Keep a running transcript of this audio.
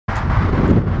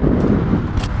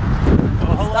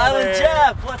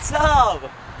what's up?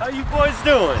 How you boys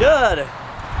doing? Good.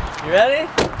 You ready?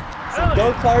 Some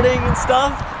go-karting and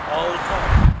stuff? All the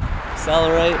time.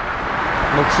 Accelerate.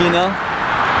 Mokina.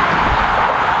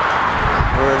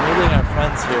 We're meeting our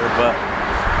friends here, but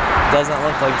it doesn't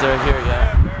look like they're here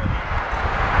yet.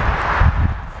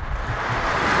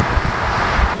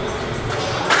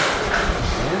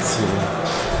 Fancy.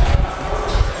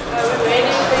 Are we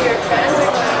waiting for your friends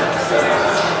or going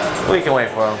upstairs? We can wait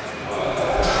for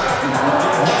them.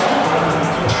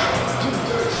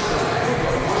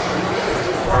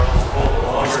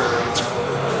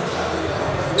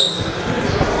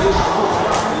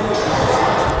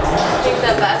 I think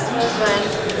the best was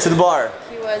when To the bar.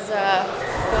 he was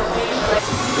filming.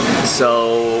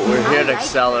 So we're here to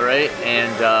accelerate,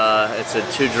 and it's a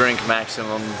 2-drink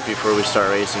maximum before we start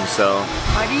racing. So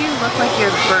Why do you look like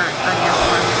you're burnt on your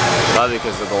form? probably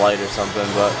because of the light or something,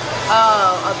 but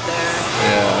Oh, up there.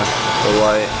 yeah, the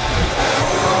light.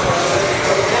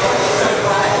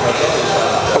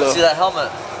 Hello. See that helmet?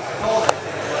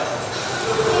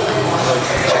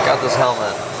 Check out this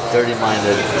helmet. Dirty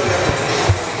minded.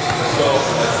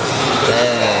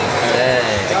 Dang,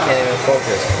 dang. I can't even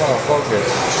focus. Come on, focus.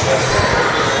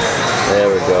 There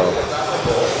we go.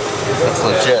 That's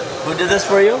legit. Who did this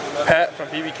for you? Pat from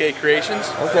PBK Creations.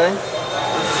 Okay.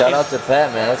 Shout out to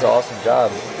Pat, man. That's an awesome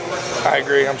job. I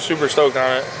agree. I'm super stoked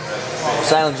on it.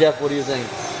 Silent Jeff, what do you think?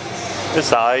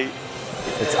 It's alright.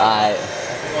 It's I.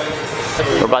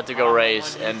 We're about to go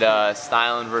race, and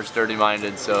Styln versus Dirty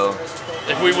Minded. So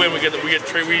If we win,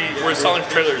 we're selling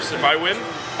trailers. If I win,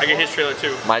 I get his trailer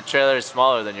too. my trailer is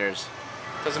smaller than yours.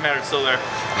 Doesn't matter. It's still there.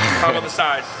 It's not about the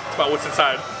size. It's about what's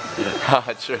inside.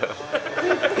 Ah, true.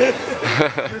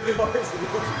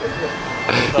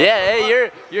 Yeah, hey,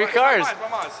 your cars.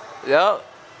 Yep.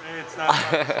 Hey, it's not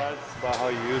about the size, it's about how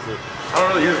you use it. I don't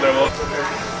really use it that well.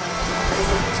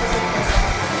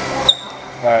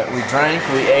 Alright, we drank,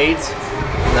 we ate.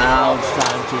 Now it's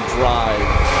time to drive.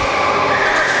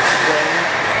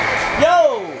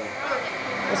 Yo!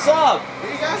 What's up?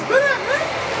 Where you guys been at, man?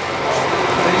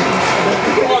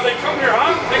 Oh, they come here,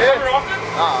 huh? They come here often?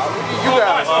 You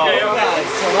guys. Okay, You guys,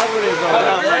 celebrities over I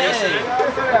there. remember Hey, yesterday.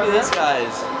 look at this,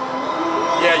 guys.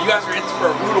 Yeah, you guys are in for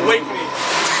a rude awakening.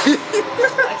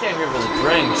 I came here for the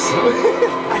drinks.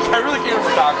 I really came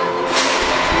for talking.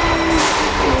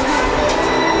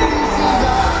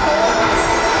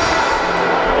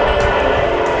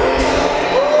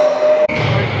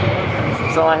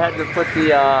 So I had to put the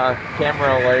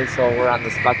camera away, so we're on the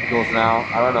spectacles now.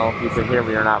 I don't know if you can hear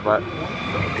me or not, but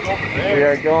we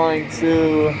are going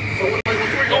to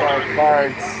our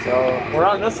parts. So we're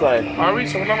on this way. Are we?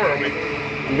 So what number are we?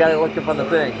 You gotta look up on the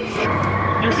thing.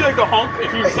 You see like the Hulk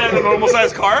if you stand in a normal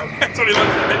sized car? That's what he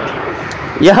looks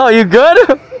like. Yo, you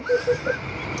good?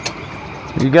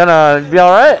 You gonna be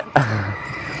alright?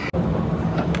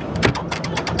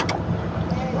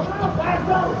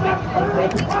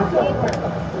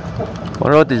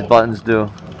 Wonder what these buttons do.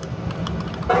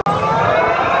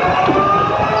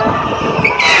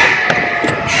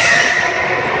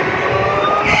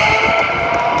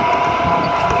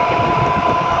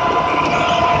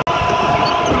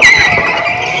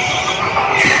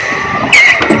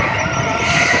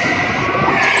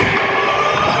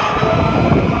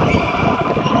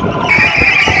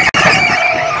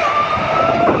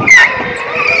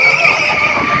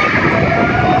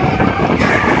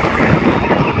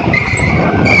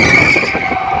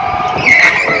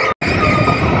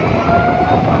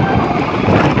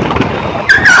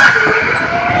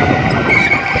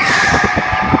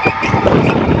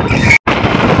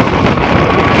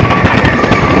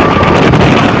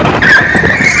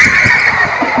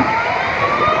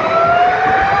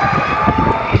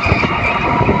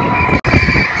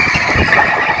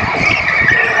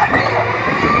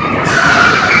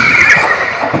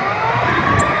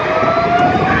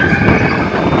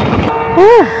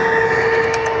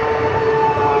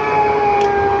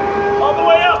 All the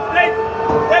way up.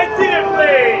 Stay seated,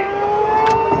 please.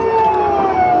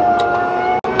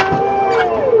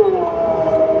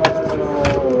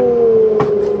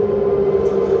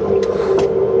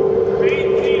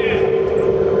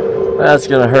 That's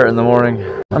gonna hurt in the morning.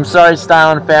 I'm sorry,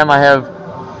 Styln fam, I have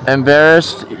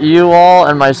embarrassed you all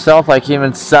and myself. I came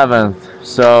in 7th,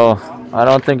 so I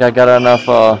don't think I got enough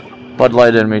Bud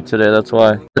Light in me today, that's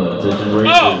why.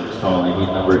 Calling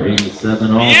number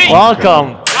 87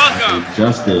 Welcome! Welcome.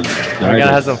 Justin. We're gonna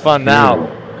have some fun now.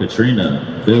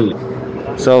 Katrina. Billy.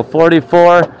 So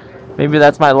 44, maybe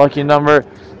that's my lucky number.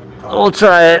 We'll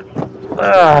try it.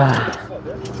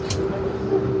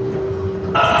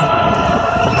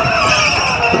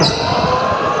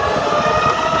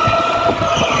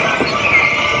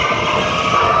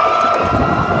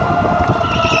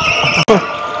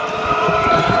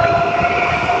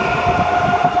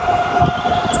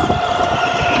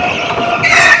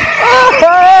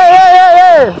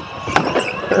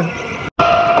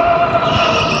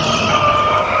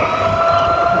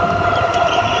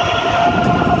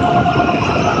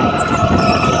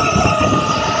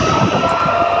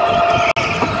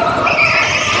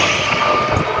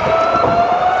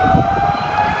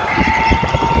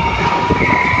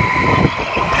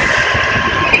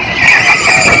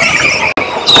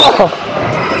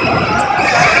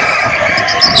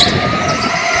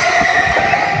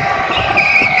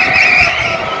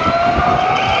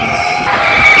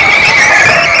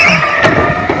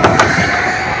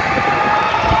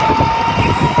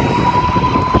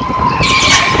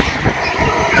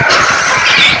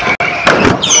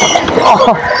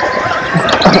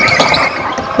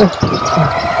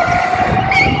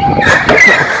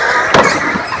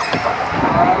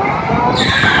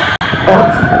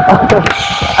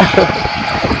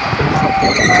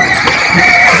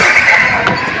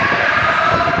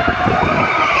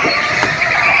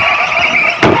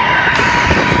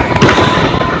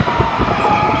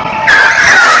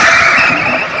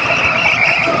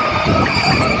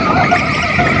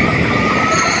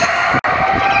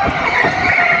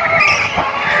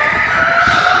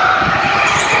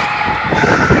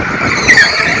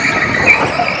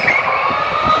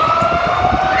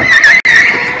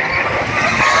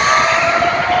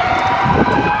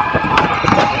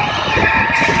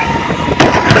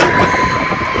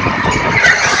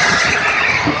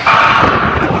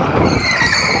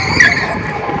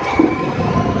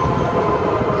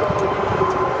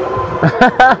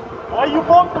 Why you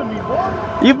bumping me,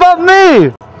 boy? You bumped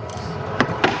me!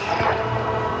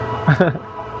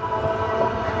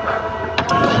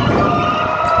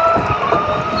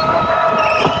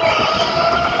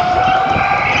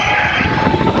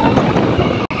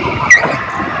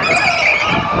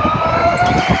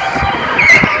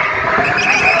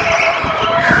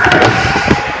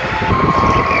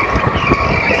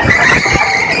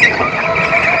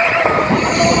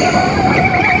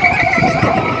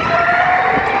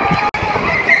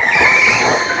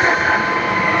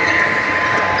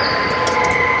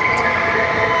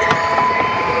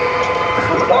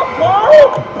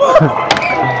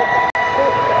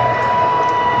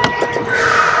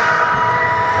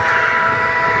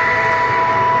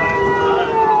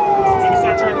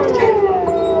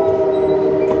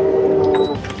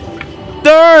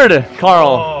 Third, Carl.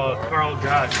 Oh, Carl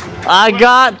got you. I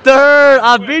got third.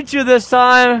 I beat you this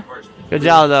time. Good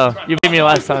job, though. You beat me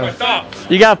last time.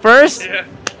 You got first? Yeah.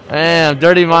 Man,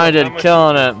 dirty minded,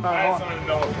 killing it. I just want to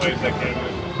know what place that came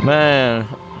in. Man,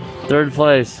 third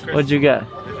place. What'd you get?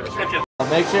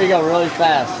 Make sure you go really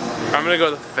fast. I'm gonna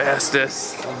go the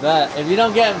fastest. I bet. If you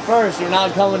don't get in first, you're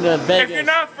not coming to Vegas. If you're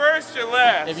not first, you're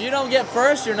last. If you don't get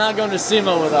first, you're not going to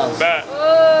SEMA with us. Bet.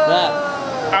 Bet.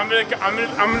 I'm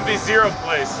gonna be 0th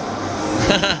place.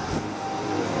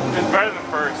 It's better than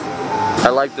first. I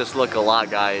like this look a lot,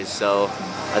 guys, so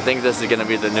I think this is going to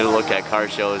be the new look at car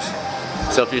shows.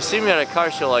 So if you see me at a car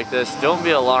show like this, don't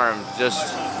be alarmed.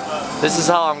 Just, this is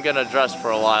how I'm going to dress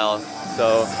for a while.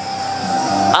 So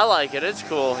I like it. It's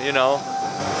cool, you know.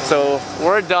 So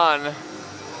we're done.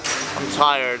 I'm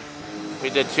tired. We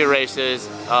did 2 races.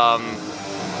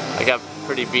 I got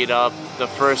pretty beat up. The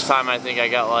first time I think I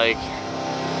got like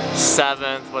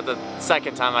 7th, but the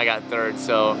second time I got 3rd,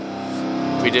 so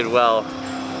we did well.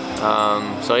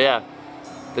 So yeah,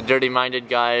 the Dirty Minded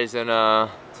guys and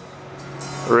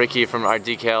Ricky from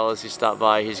Rdecals, he stopped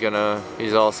by. He's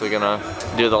also gonna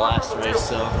do the last race,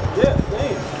 so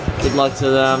good luck to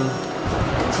them.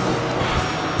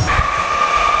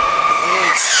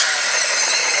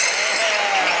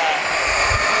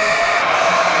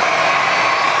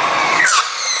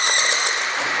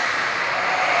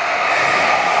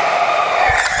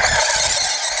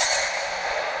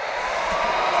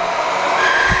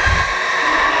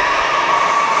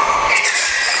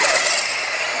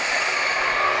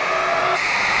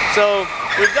 So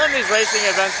we've done these racing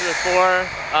events before.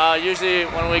 Usually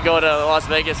when we go to Las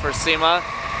Vegas for SEMA,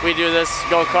 we do this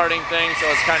go-karting thing, so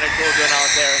it's kind of cool doing out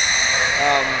there.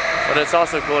 But it's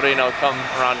also cool to, you know, come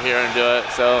around here and do it.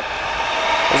 So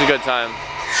it was a good time.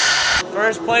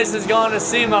 First place is going to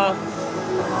SEMA.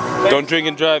 Don't drink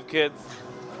and drive, kids.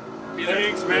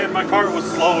 Thanks, man. My car was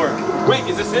slower. Wait,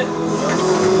 is this it?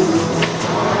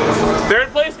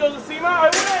 3rd place goes to SEMA? I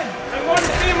win! I'm going to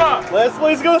SEMA! Last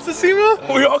place goes to SEMA?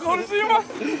 We all going to SEMA?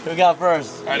 Who got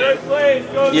first? I did. 3rd place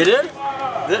goes You to did?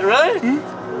 SEMA! Did really?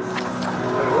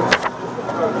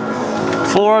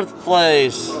 4th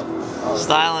place,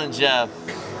 Styln Jeff.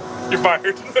 You're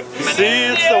fired. See,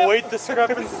 it's the weight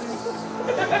discrepancy.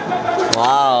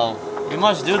 Wow, you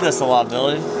must do this a lot,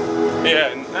 Billy.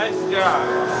 Yeah, nice job.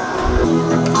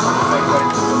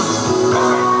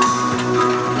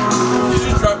 You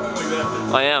should try one like that.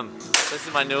 I am. This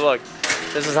is my new look.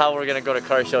 This is how we're gonna go to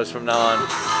car shows from now on.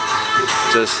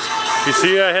 Just. You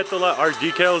see, I had to let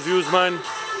Rdecals use mine.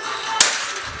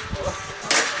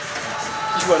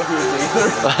 You want to do a laser?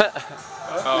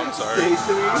 Oh, I'm sorry.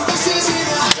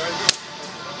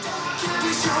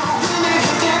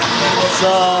 So,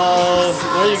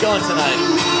 where are you going tonight?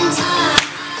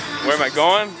 Where am I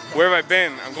going? Where have I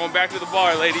been? I'm going back to the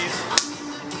bar, ladies.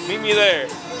 Meet me there.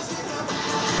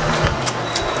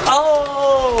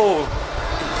 Oh!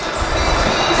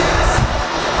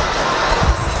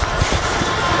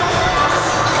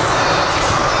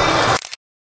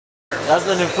 That's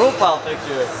a new profile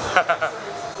picture.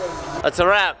 That's a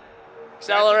wrap.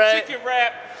 Accelerate. Chicken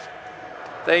wrap.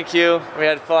 Thank you. We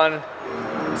had fun.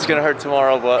 It's gonna hurt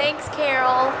tomorrow, but Thanks,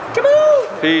 Carol.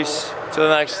 peace. Till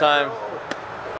next time.